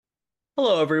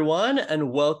Hello, everyone,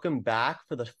 and welcome back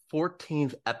for the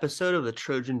 14th episode of the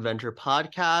Trojan Venture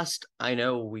podcast. I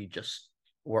know we just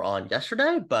were on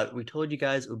yesterday, but we told you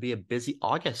guys it would be a busy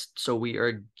August. So we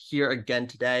are here again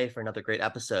today for another great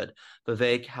episode.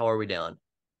 Vivek, how are we doing?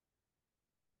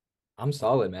 I'm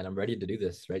solid, man. I'm ready to do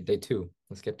this, right? Day two.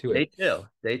 Let's get to Day it. two,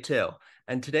 day two.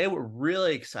 And today we're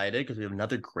really excited because we have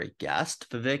another great guest.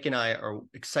 Vivek and I are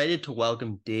excited to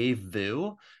welcome Dave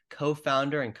Vu,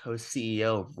 co-founder and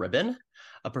co-CEO of Ribbon,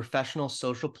 a professional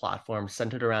social platform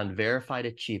centered around verified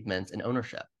achievements and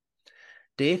ownership.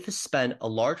 Dave has spent a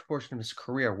large portion of his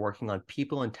career working on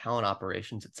people and talent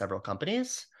operations at several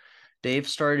companies. Dave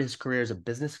started his career as a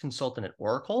business consultant at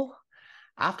Oracle.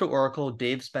 After Oracle,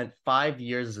 Dave spent 5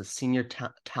 years as a senior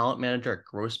talent manager at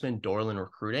Grossman Dorland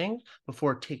Recruiting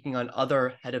before taking on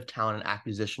other head of talent and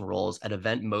acquisition roles at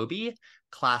Event Mobi,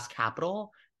 Class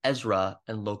Capital, Ezra,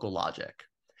 and Local Logic.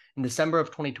 In December of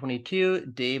 2022,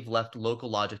 Dave left Local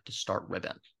Logic to start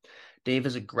Ribbon. Dave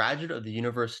is a graduate of the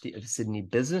University of Sydney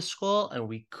Business School, and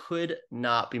we could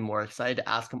not be more excited to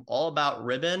ask him all about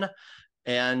Ribbon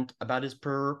and about his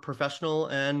professional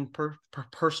and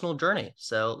personal journey.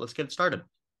 So let's get started.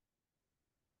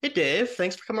 Hey, Dave,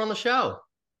 thanks for coming on the show.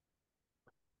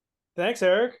 Thanks,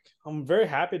 Eric. I'm very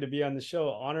happy to be on the show.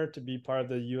 Honored to be part of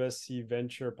the USC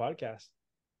Venture podcast.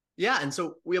 Yeah, and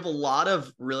so we have a lot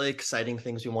of really exciting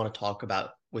things we want to talk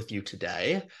about with you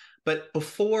today. But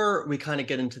before we kind of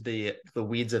get into the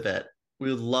weeds of it, we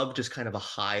would love just kind of a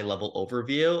high level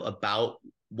overview about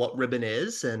what Ribbon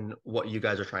is and what you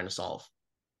guys are trying to solve.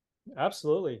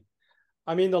 Absolutely.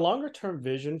 I mean, the longer term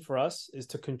vision for us is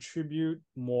to contribute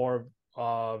more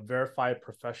verified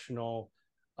professional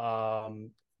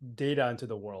um, data into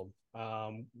the world.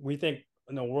 We think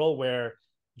in a world where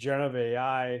generative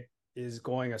AI is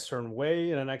going a certain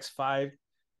way in the next 5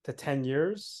 to 10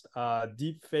 years,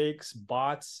 deep fakes,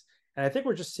 bots, and I think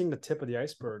we're just seeing the tip of the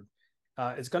iceberg.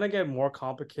 It's going to get more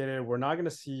complicated. We're not going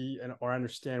to see or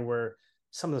understand where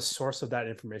some of the source of that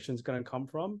information is going to come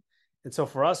from. And so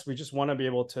for us, we just want to be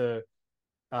able to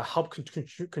help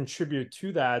contribute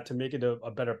to that to make it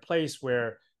a better place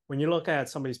where when you're looking at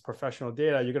somebody's professional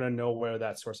data, you're going to know where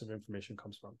that source of information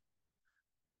comes from.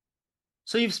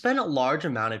 So you've spent a large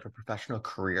amount of your professional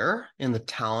career in the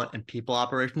talent and people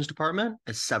operations department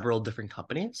at several different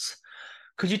companies.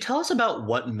 Could you tell us about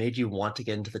what made you want to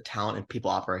get into the talent and people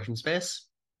operations space?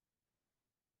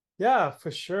 Yeah,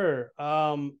 for sure.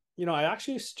 I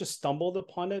actually just stumbled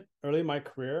upon it early in my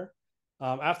career.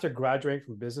 After graduating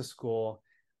from business school,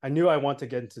 I knew I wanted to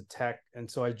get into tech, and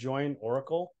so I joined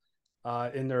Oracle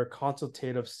in their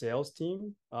consultative sales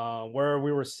team, where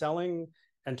we were selling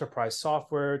enterprise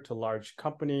software to large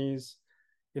companies.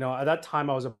 At that time,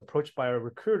 I was approached by a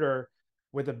recruiter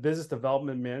with a business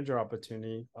development manager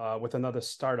opportunity with another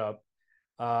startup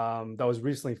that was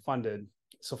recently funded.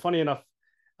 So, funny enough,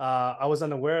 I was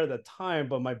unaware at the time,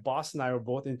 but my boss and I were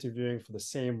both interviewing for the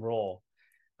same role.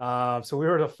 So we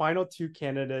were the final two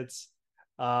candidates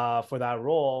for that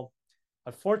role.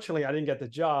 Unfortunately, I didn't get the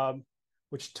job,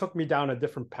 which took me down a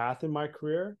different path in my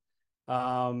career.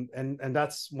 And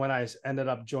that's when I ended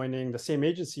up joining the same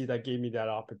agency that gave me that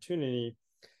opportunity.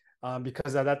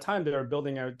 Because at that time, they were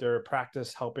building out their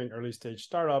practice, helping early stage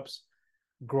startups,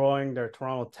 growing their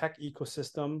Toronto tech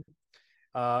ecosystem,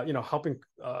 helping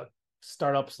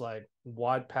startups like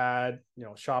Wattpad,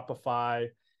 Shopify,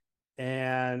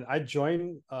 and I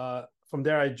joined. From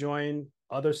there, I joined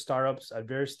other startups at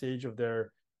various stage of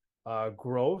their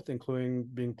growth, including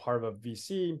being part of a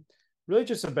VC. Really,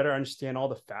 just to better understand all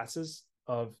the facets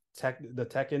of the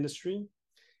tech industry,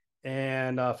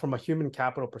 and from a human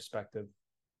capital perspective.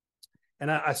 And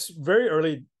I very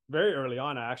early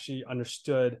on, I actually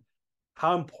understood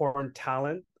how important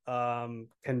talent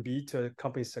can be to a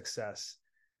company's success.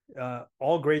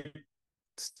 All great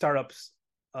startups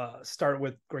start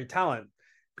with great talent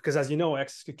because, as you know,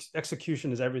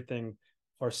 execution is everything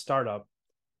for a startup.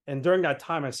 And during that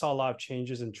time, I saw a lot of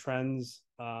changes and trends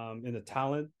in the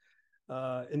talent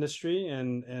industry,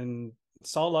 and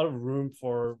saw a lot of room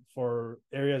for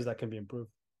areas that can be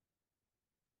improved.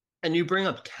 And you bring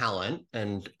up talent,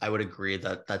 and I would agree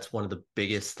that that's one of the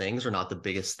biggest things, or not the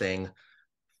biggest thing,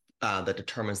 that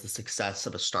determines the success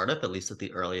of a startup, at least at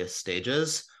the earliest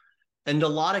stages. And a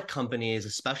lot of companies,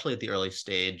 especially at the early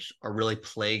stage, are really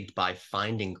plagued by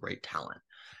finding great talent.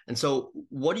 And so,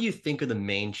 what do you think are the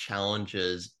main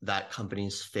challenges that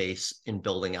companies face in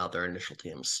building out their initial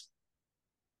teams?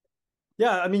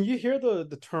 Yeah, I mean, you hear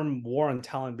the term war on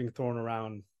talent being thrown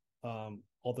around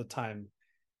all the time.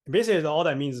 And basically, all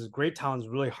that means is great talent is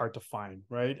really hard to find,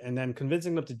 right? And then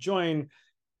convincing them to join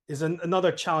is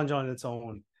another challenge on its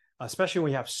own. especially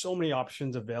when you have so many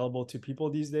options available to people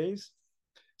these days.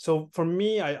 So for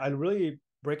me, I really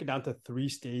break it down to three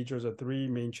stages or three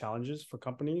main challenges for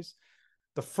companies.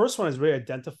 The first one is really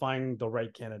identifying the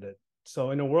right candidate.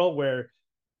 So in a world where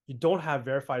you don't have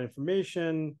verified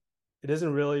information, it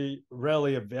isn't really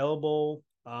readily available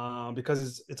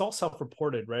because it's all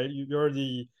self-reported, right? You're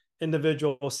the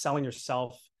individual selling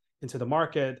yourself into the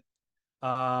market.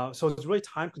 So it's really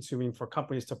time consuming for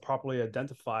companies to properly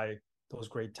identify those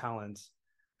great talents.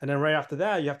 And then right after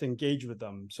that, you have to engage with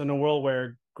them. So in a world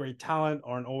where great talent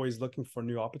aren't always looking for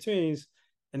new opportunities,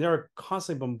 and they're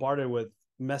constantly bombarded with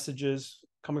messages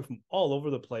coming from all over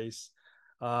the place,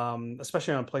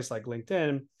 especially on a place like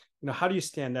LinkedIn, how do you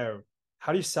stand out?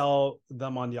 How do you sell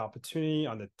them on the opportunity,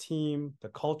 on the team, the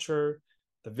culture,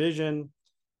 the vision?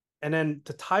 And then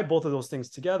to tie both of those things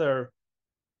together,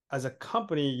 as a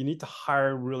company, you need to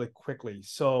hire really quickly.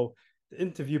 So the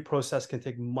interview process can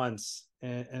take months.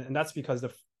 And that's because,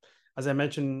 as I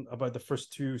mentioned about the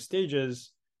first two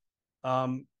stages,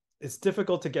 it's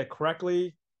difficult to get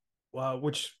correctly,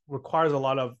 which requires a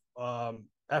lot of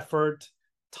effort,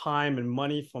 time, and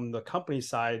money from the company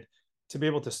side to be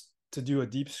able to do a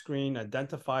deep screen,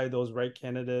 identify those right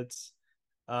candidates,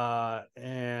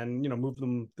 and move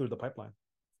them through the pipeline.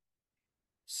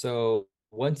 So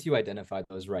once you identify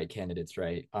those right candidates,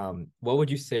 right, what would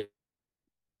you say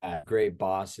great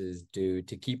bosses do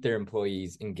to keep their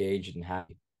employees engaged and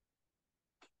happy?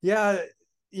 Yeah,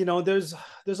 there's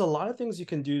a lot of things you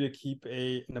can do to keep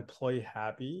an employee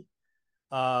happy.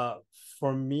 Uh,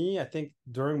 for me, I think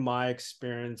during my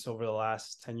experience over the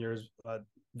last 10 years,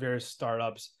 various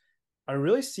startups, I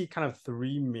really see kind of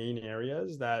three main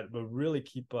areas that will really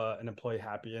keep an employee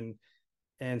happy.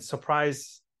 And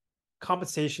surprise,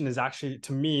 compensation is actually,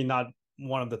 to me, not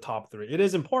one of the top three. It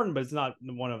is important, but it's not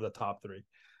one of the top three.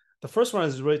 The first one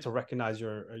is really to recognize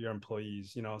your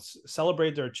employees,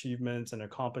 celebrate their achievements and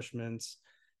accomplishments.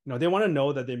 They want to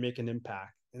know that they make an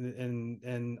impact,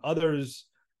 and others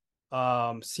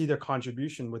see their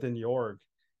contribution within the org.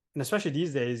 And especially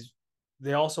these days,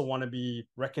 they also want to be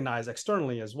recognized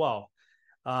externally as well.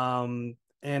 And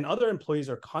other employees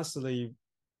are constantly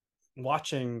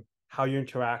watching how you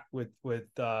interact with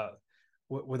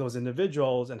those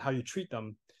individuals and how you treat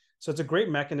them. So it's a great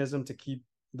mechanism to keep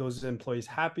those employees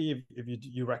happy if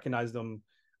you recognize them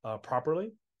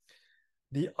properly.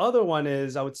 The other one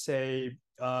is, I would say,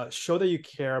 show that you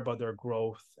care about their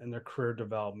growth and their career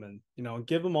development.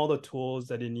 Give them all the tools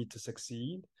that they need to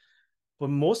succeed. But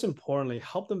most importantly,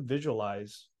 help them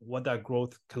visualize what that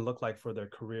growth can look like for their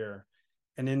career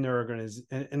and in their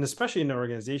organization, and especially in their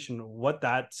organization, what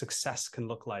that success can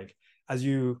look like as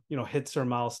hit certain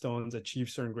milestones, achieve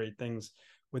certain great things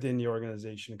within the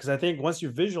organization. Because I think once you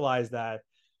visualize that,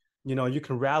 you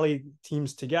can rally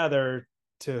teams together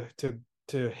to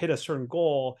hit a certain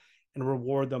goal and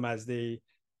reward them as they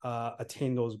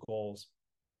attain those goals.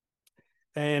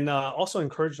 And also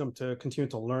encourage them to continue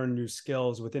to learn new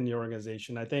skills within the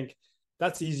organization. I think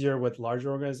that's easier with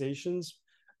larger organizations,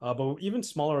 but even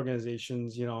smaller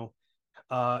organizations,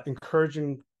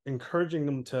 encouraging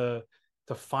them to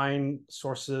find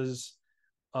sources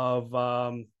of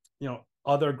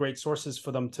other great sources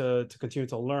for them to continue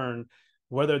to learn,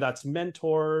 whether that's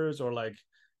mentors or like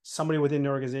somebody within the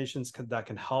organizations that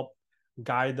can help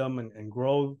guide them and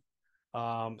grow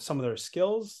some of their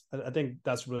skills. I think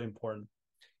that's really important.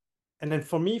 And then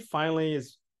for me, finally,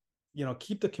 is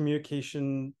keep the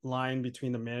communication line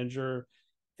between the manager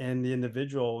and the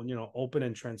individual open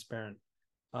and transparent.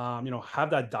 Have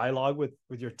that dialogue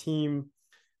with your team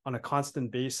on a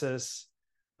constant basis,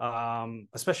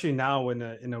 especially now in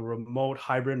a remote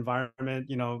hybrid environment.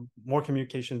 More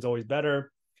communication is always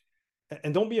better,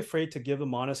 and don't be afraid to give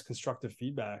them honest, constructive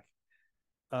feedback.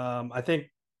 I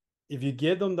think if you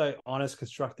give them the honest,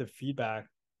 constructive feedback,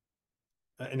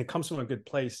 and it comes from a good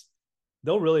place,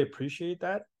 they'll really appreciate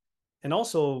that. And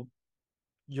also,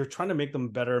 you're trying to make them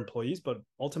better employees, but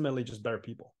ultimately just better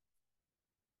people.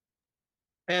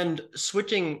 And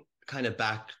switching kind of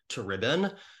back to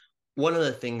Ribbon, one of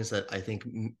the things that I think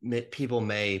people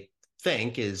may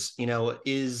think is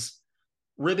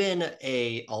Ribbon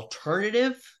a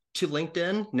alternative to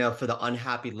LinkedIn, for the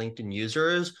unhappy LinkedIn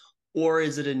users, or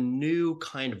is it a new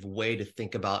kind of way to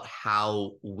think about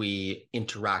how we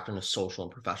interact on a social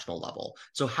and professional level?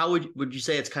 So how would you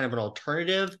say it's kind of an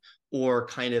alternative or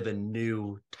kind of a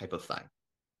new type of thing?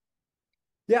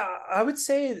 Yeah, I would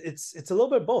say it's a little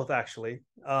bit of both, actually.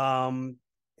 And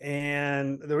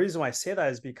the reason why I say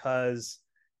that is because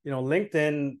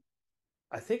LinkedIn,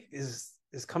 I think, is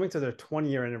coming to their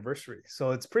 20-year anniversary.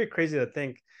 So it's pretty crazy to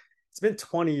think it's been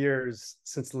 20 years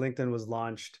since LinkedIn was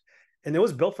launched. And it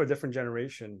was built for a different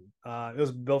generation. It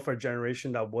was built for a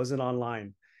generation that wasn't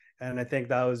online. And I think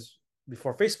that was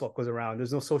before Facebook was around.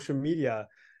 There's no social media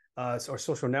or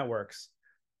social networks.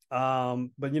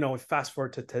 But fast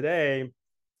forward to today,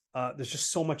 there's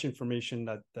just so much information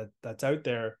that's out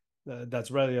there that's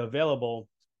readily available.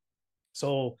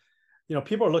 So,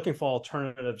 people are looking for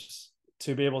alternatives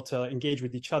to be able to engage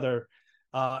with each other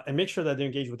and make sure that they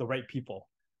engage with the right people.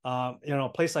 A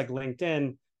place like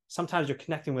LinkedIn, sometimes you're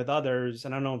connecting with others,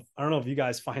 and I don't know if you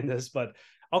guys find this, but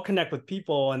I'll connect with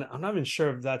people, and I'm not even sure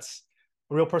if that's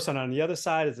a real person on the other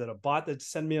side. Is it a bot that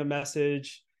sent me a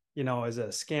message? Is it a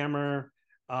scammer?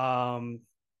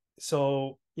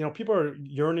 So people are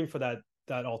yearning for that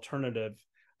alternative,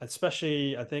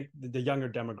 especially I think the younger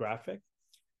demographic.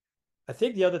 I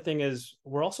think the other thing is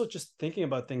we're also just thinking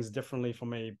about things differently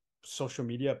from a social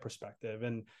media perspective,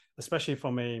 and especially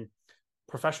from a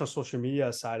professional social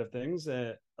media side of things.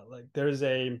 Like there's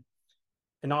an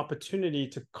opportunity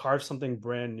to carve something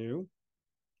brand new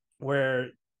where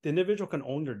the individual can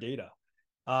own their data.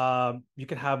 You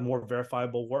can have more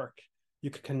verifiable work. You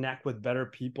can connect with better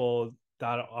people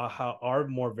that are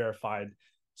more verified,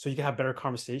 so you can have better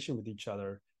conversation with each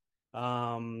other.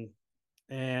 And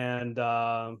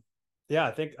yeah,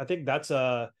 I think that's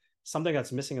something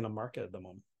that's missing in the market at the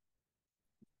moment.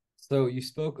 So you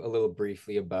spoke a little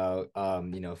briefly about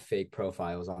fake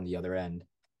profiles on the other end.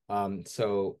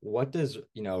 So what does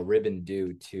Ribbon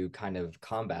do to kind of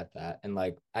combat that? And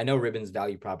like I know Ribbon's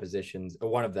value propositions, or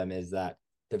one of them is that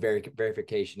the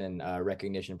verification and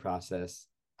recognition process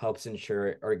helps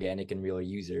ensure organic and real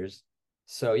users.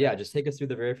 So yeah, just take us through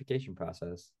the verification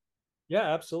process.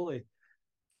 Yeah, absolutely.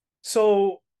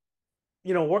 So,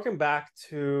 working back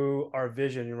to our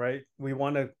vision, right? We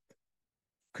want to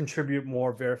contribute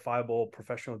more verifiable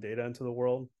professional data into the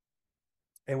world.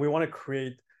 And we want to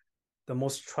create the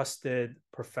most trusted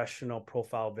professional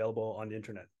profile available on the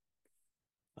internet,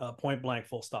 point blank,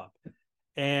 full stop.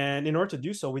 And in order to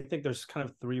do so, we think there's kind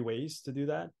of three ways to do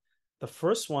that. The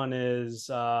first one is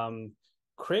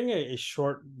creating a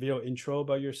short video intro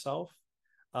about yourself,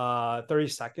 30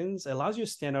 seconds. It allows you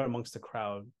to stand out amongst the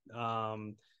crowd.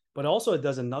 But also it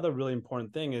does another really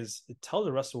important thing is it tells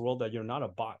the rest of the world that you're not a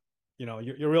bot. You're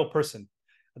a real person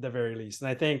at the very least. And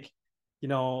I think,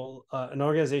 an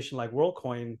organization like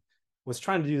WorldCoin was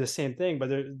trying to do the same thing, but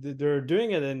they're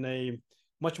doing it in a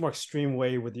much more extreme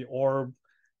way with the orb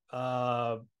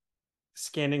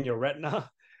scanning your retina.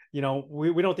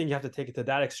 We don't think you have to take it to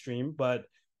that extreme, but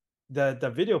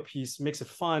the video piece makes it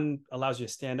fun, allows you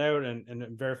to stand out, and it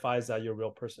verifies that you're a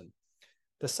real person.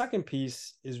 The second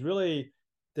piece is really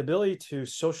the ability to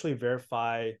socially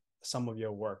verify some of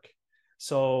your work.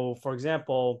 So, for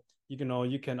example, you can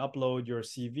upload your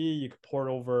CV, you can port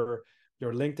over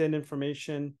your LinkedIn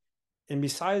information, and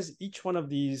besides each one of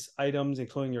these items,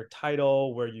 including your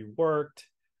title, where you worked,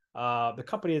 the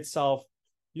company itself,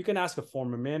 you can ask a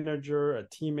former manager, a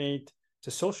teammate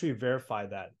to socially verify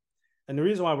that. And the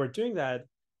reason why we're doing that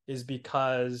is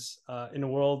because in a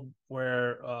world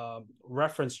where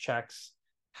reference checks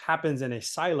happens in a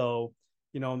silo,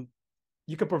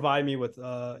 you could provide me with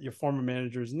your former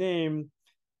manager's name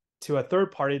to a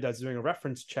third party that's doing a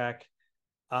reference check.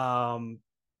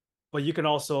 But you can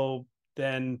also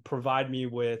then provide me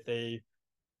with a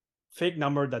fake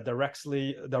number that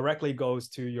directly goes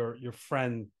to your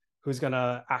friend who's going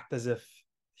to act as if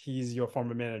he's your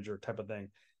former manager type of thing.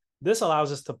 This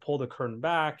allows us to pull the curtain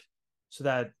back so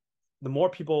that the more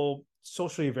people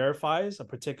socially verifies a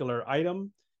particular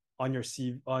item on your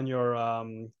on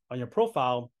your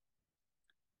profile,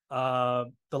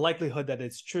 the likelihood that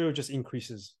it's true just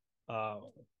increases.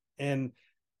 And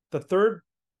the third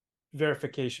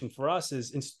verification for us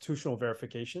is institutional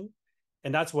verification.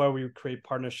 And that's where we create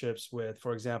partnerships with,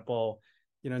 for example,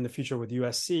 in the future with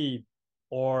USC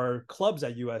or clubs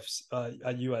at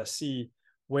USC,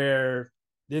 where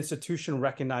the institution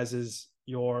recognizes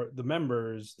the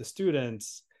members, the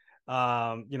students,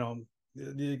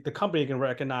 the company can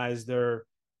recognize their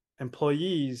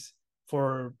employees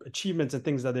for achievements and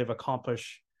things that they've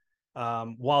accomplished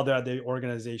while they're at the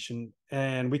organization.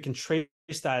 And we can trace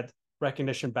that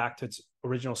recognition back to its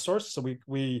original source. So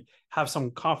we have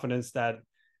some confidence that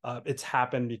it's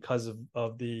happened because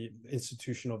of the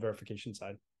institutional verification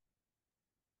side.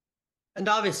 And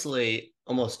obviously,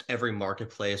 almost every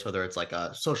marketplace, whether it's like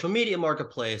a social media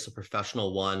marketplace, a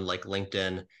professional one like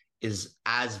LinkedIn, is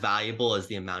as valuable as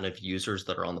the amount of users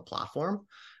that are on the platform.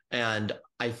 And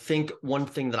I think one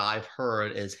thing that I've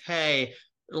heard is, hey,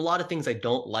 a lot of things I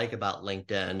don't like about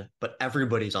LinkedIn, but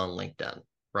everybody's on LinkedIn,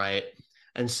 right?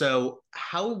 And so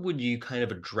how would you kind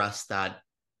of address that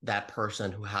that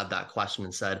person who had that question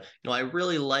and said, I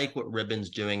really like what Ribbon's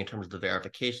doing in terms of the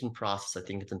verification process. I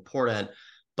think it's important,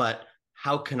 but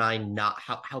how can I not,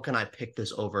 how can I pick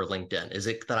this over LinkedIn? Is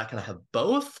it that I can have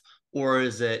both? Or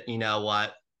is it,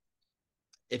 what,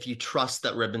 if you trust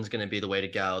that Ribbon's going to be the way to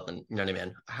go, then you know what I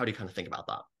mean? How do you kind of think about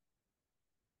that?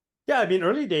 Yeah, I mean,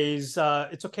 early days,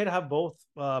 it's okay to have both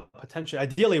potentially.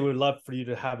 Ideally, we would love for you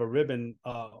to have a ribbon,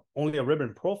 only a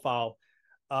ribbon profile.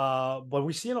 But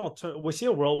we see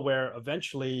a world where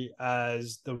eventually,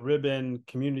 as the ribbon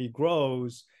community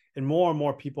grows and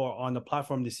more people are on the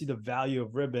platform, they see the value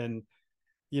of ribbon.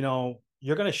 You're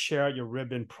going to share your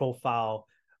ribbon profile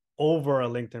over a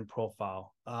LinkedIn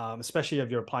profile, especially if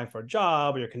you're applying for a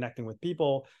job or you're connecting with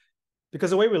people.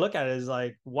 Because the way we look at it is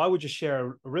like, why would you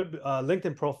share a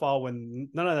LinkedIn profile when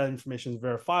none of that information is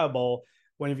verifiable?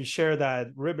 When if you share that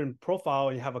ribbon profile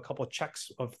and you have a couple of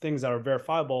checks of things that are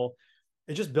verifiable,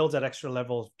 it just builds that extra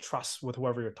level of trust with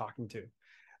whoever you're talking to.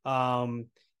 And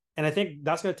I think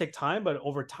that's going to take time, but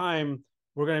over time,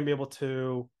 we're going to be able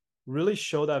to really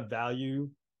show that value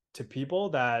to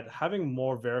people, that having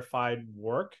more verified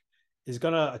work is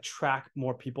going to attract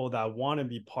more people that want to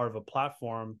be part of a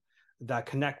platform that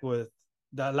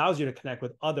allows you to connect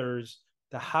with others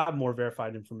that have more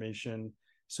verified information,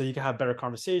 so you can have better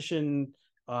conversation.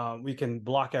 We can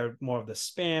block out more of the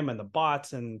spam and the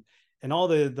bots and all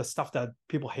the stuff that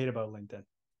people hate about LinkedIn.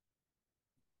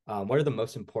 What are the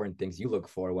most important things you look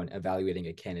for when evaluating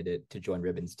a candidate to join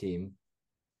Ribbon's team?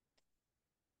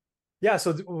 Yeah,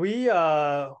 so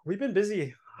we've been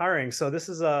busy hiring, so this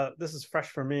is fresh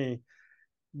for me.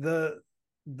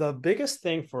 The biggest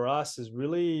thing for us is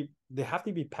really they have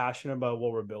to be passionate about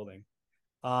what we're building.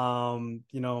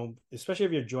 Especially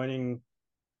if you're joining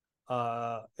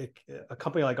a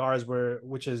company like ours,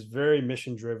 which is very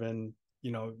mission driven.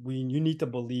 You need to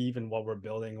believe in what we're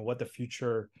building and what the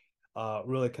future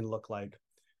really can look like.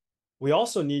 We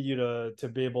also need you to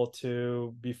be able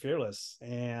to be fearless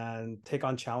and take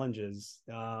on challenges.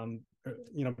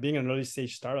 Being an early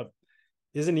stage startup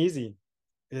isn't easy.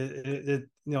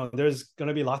 There's going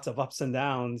to be lots of ups and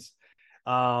downs,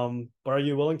 but are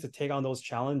you willing to take on those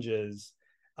challenges,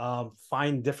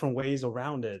 find different ways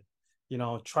around it,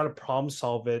 try to problem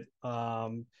solve it,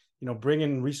 bring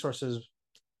in resources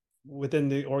within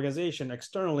the organization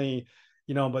externally,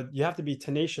 but you have to be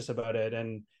tenacious about it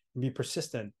and be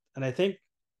persistent. And I think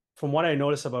from what I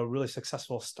notice about really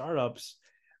successful startups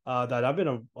that I've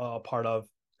been a part of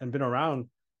and been around,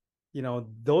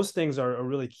 those things are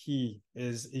really key.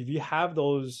 Is if you have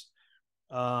those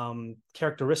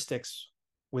characteristics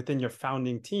within your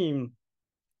founding team,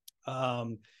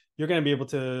 you're going to be able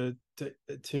to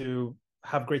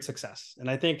have great success. And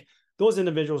I think those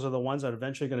individuals are the ones that are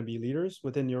eventually going to be leaders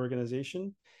within your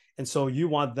organization. And so you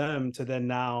want them to then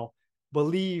now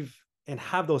believe and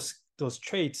have those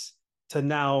traits to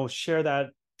now share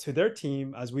that to their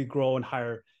team as we grow and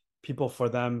hire people for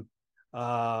them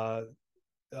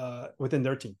within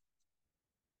their team.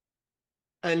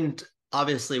 And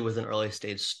obviously, with an early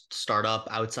stage startup,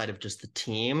 outside of just the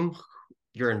team,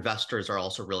 your investors are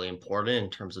also really important in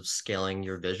terms of scaling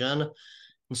your vision.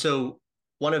 And so,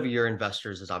 one of your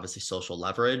investors is obviously Social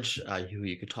Leverage, who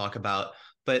you could talk about.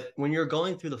 But when you're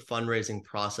going through the fundraising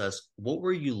process, what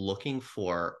were you looking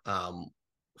for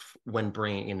when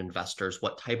bringing in investors?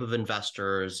 What type of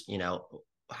investors?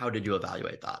 How did you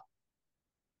evaluate that?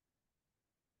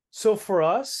 So for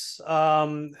us,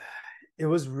 it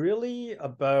was really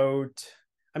about,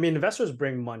 I mean, investors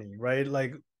bring money, right?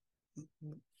 Like,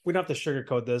 we don't have to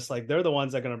sugarcoat this. Like, they're the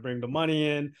ones that are going to bring the money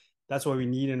in. That's what we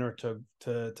need in order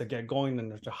to get going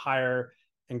and to hire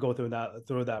and go through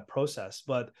that process.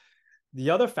 But the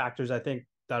other factors I think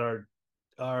that are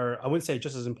I wouldn't say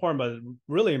just as important, but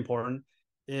really important,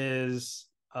 is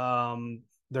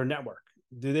their network.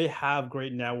 Do they have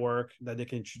great network that they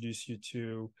can introduce you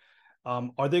to?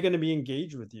 Are they going to be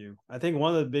engaged with you? I think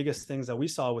one of the biggest things that we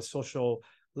saw with Social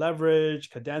Leverage,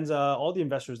 Cadenza, all the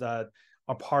investors that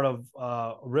are part of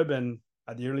Ribbon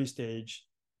at the early stage,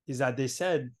 is that they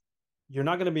said, you're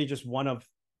not going to be just one of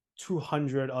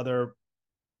 200 other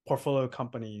portfolio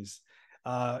companies.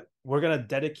 We're going to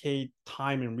dedicate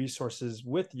time and resources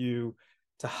with you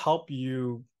to help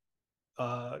you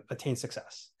attain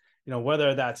success.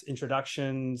 Whether that's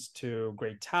introductions to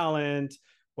great talent,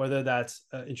 whether that's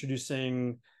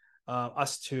introducing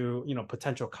us to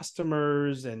potential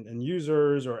customers and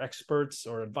users or experts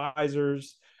or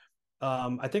advisors.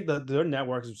 I think that their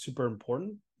network is super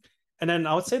important. And then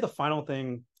I would say the final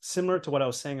thing, similar to what I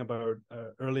was saying about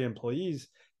early employees,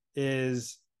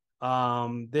 is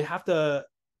they have to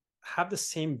have the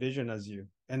same vision as you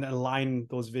and align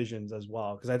those visions as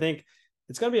well. Because I think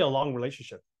it's going to be a long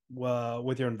relationship.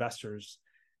 with your investors.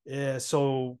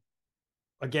 So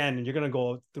again, you're going to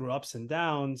go through ups and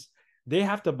downs. They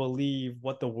have to believe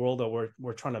what the world that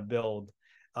we're trying to build,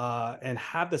 and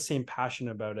have the same passion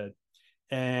about it.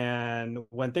 And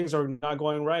when things are not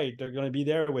going right, they're going to be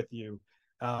there with you.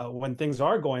 When things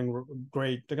are going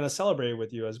great, they're going to celebrate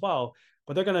with you as well.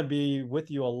 But they're going to be with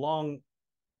you along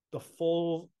the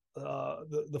full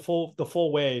the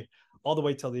full way, all the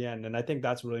way till the end. And I think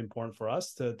that's really important for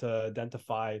us to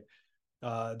identify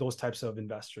those types of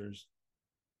investors.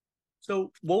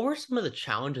 So, what were some of the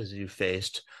challenges you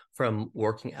faced from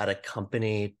working at a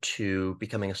company to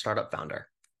becoming a startup founder?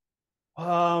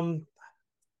 Um,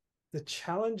 the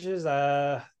challenges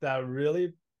that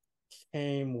really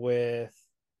came with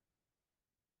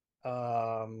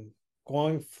um,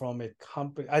 going from a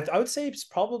company, I would say it's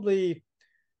probably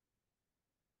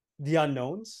the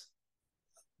unknowns.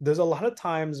 There's a lot of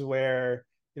times where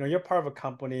you're part of a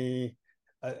company,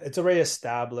 it's already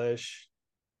established.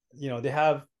 They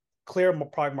have clear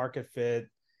product market fit.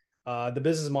 The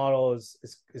business model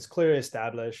is clearly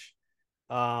established.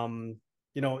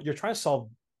 You're trying to solve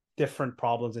different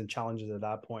problems and challenges at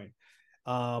that point.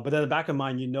 But then in the back of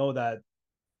mind, that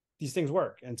these things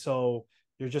work, and so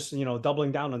you're just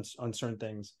doubling down on certain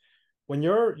things. When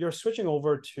you're switching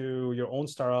over to your own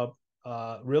startup,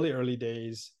 really early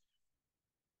days,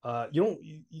 you don't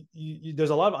there's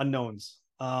a lot of unknowns.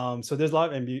 So there's a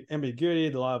lot of ambiguity,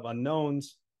 a lot of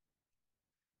unknowns,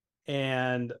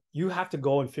 and you have to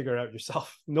go and figure it out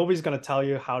yourself. Nobody's going to tell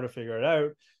you how to figure it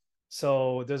out.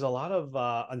 So there's a lot of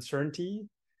uncertainty,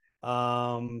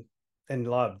 and a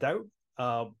lot of doubt.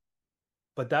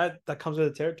 But that comes with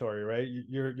the territory, right?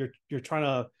 You're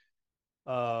trying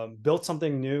to build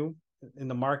something new in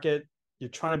the market. You're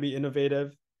trying to be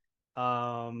innovative,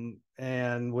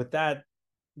 and with that,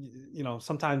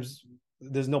 sometimes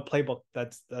there's no playbook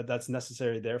that's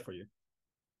necessary there for you.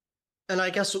 And I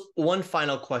guess one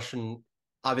final question.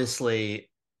 Obviously,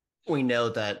 we know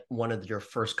that one of your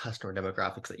first customer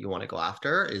demographics that you want to go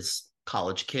after is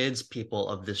college kids, people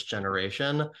of this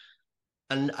generation.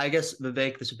 And I guess,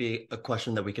 Vivek, this would be a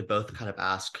question that we could both kind of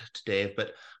ask to Dave,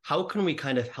 but how can we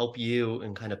kind of help you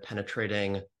in kind of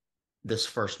penetrating this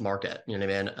first market? You know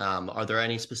what I mean? Are there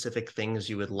any specific things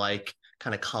you would like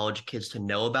kind of college kids to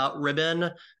know about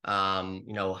Ribbon?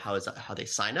 How is that, how they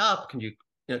sign up? Can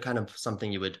kind of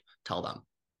something you would tell them?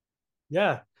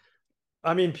 Yeah.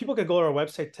 I mean, people can go to our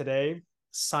website today,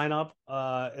 sign up.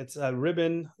 It's at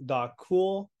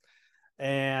ribbon.cool,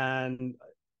 and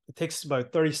it takes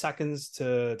about 30 seconds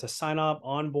to sign up,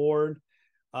 on board.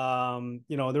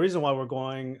 The reason why we're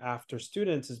going after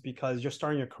students is because you're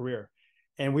starting your career,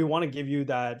 and we want to give you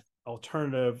that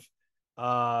alternative,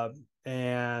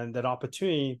 and that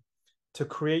opportunity to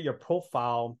create your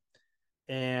profile.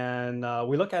 And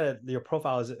we look at it, your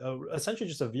profile is essentially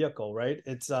just a vehicle, right?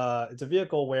 It's a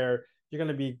vehicle where you're going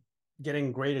to be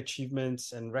getting great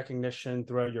achievements and recognition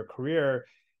throughout your career,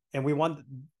 and we want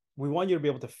you to be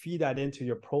able to feed that into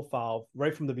your profile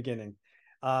right from the beginning.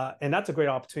 And that's a great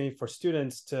opportunity for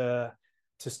students to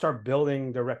start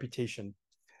building their reputation.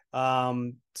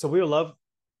 So we would love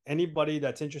anybody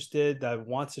that's interested, that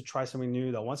wants to try something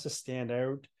new, that wants to stand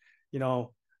out,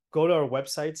 go to our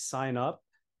website, sign up.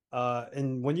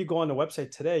 And when you go on the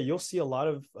website today, you'll see a lot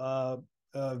of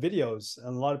videos,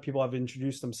 and a lot of people have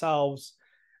introduced themselves.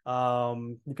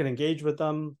 You can engage with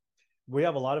them. We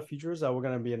have a lot of features that we're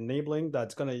going to be enabling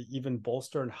that's going to even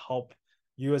bolster and help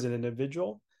you as an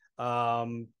individual.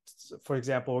 For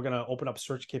example, we're going to open up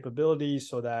search capabilities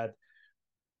so that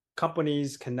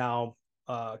companies can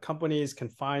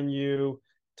find you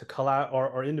to collab,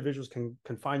 or individuals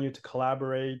can find you to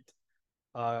collaborate.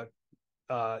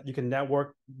 You can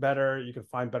network better. You can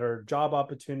find better job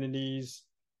opportunities.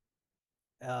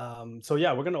 So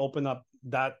yeah, we're going to open up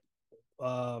that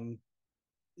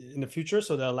in the future,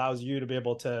 so that allows you to be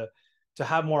able to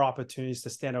have more opportunities to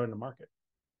stand out in the market.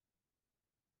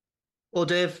 Well,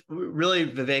 Dave, really,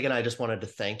 Vivek and I just wanted to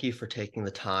thank you for taking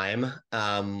the time.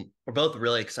 We're both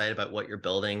really excited about what you're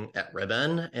building at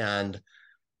Ribbon. And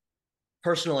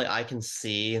personally, I can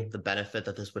see the benefit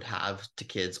that this would have to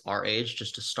kids our age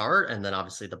just to start, and then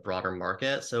obviously the broader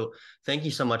market. So thank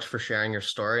you so much for sharing your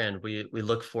story. And we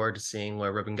look forward to seeing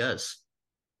where Ribbon goes.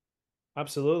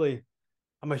 Absolutely.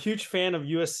 I'm a huge fan of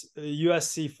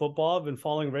USC football. I've been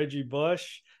following Reggie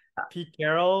Bush, Pete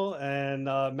Carroll, and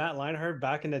Matt Leinart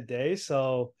back in the day.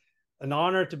 So an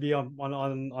honor to be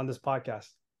on this podcast.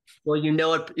 Well,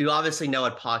 you obviously know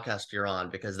what podcast you're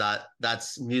on, because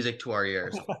that's music to our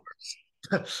ears, of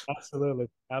course. Absolutely.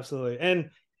 Absolutely.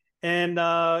 And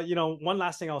one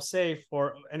last thing I'll say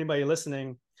for anybody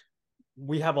listening,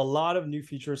 we have a lot of new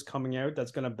features coming out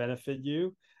that's going to benefit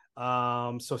you.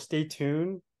 So stay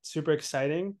tuned. Super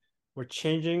exciting. We're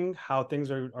changing how things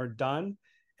are done.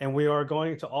 And we are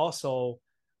going to also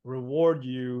reward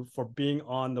you for being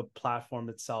on the platform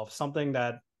itself, something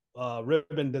that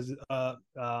Ribbon does,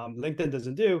 LinkedIn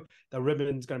doesn't do, that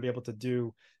Ribbon is going to be able to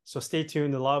do. So stay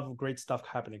tuned. A lot of great stuff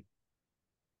happening.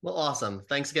 Well, awesome.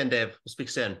 Thanks again, Dave. We'll speak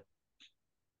soon.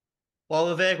 Well,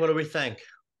 Vivek, what do we think?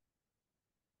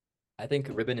 I think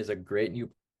Ribbon is a great new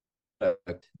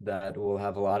product that will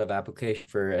have a lot of application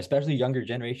for especially younger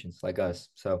generations like us.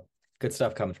 So good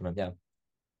stuff coming from it. Yeah.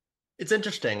 It's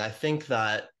interesting. I think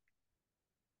that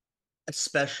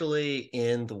especially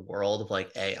in the world of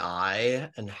like AI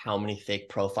and how many fake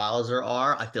profiles there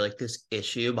are, I feel like this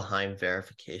issue behind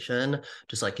verification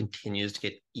just like continues to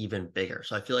get even bigger.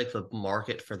 So I feel like the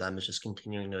market for them is just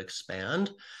continuing to expand.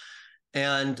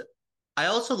 And I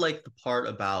also like the part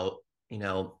about,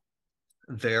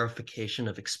 verification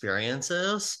of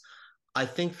experiences. I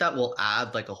think that will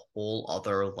add like a whole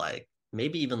other like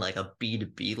maybe even like a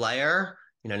B2B layer.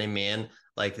 You know what I mean?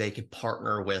 Like they could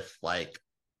partner with like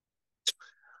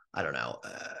I don't know,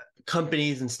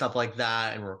 companies and stuff like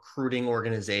that and recruiting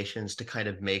organizations to kind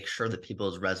of make sure that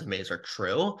people's resumes are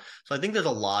true. So I think there's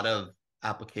a lot of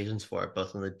applications for it,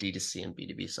 both on the D2C and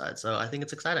B2B side. So I think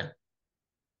it's exciting.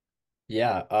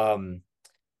 Yeah.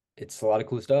 It's a lot of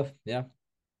cool stuff. Yeah.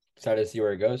 Excited to see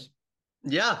where it goes.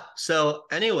 Yeah. So,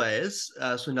 anyways,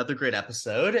 so another great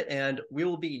episode, and we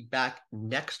will be back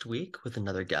next week with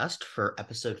another guest for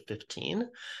episode 15.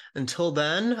 Until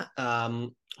then,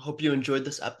 hope you enjoyed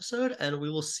this episode, and we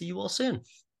will see you all soon.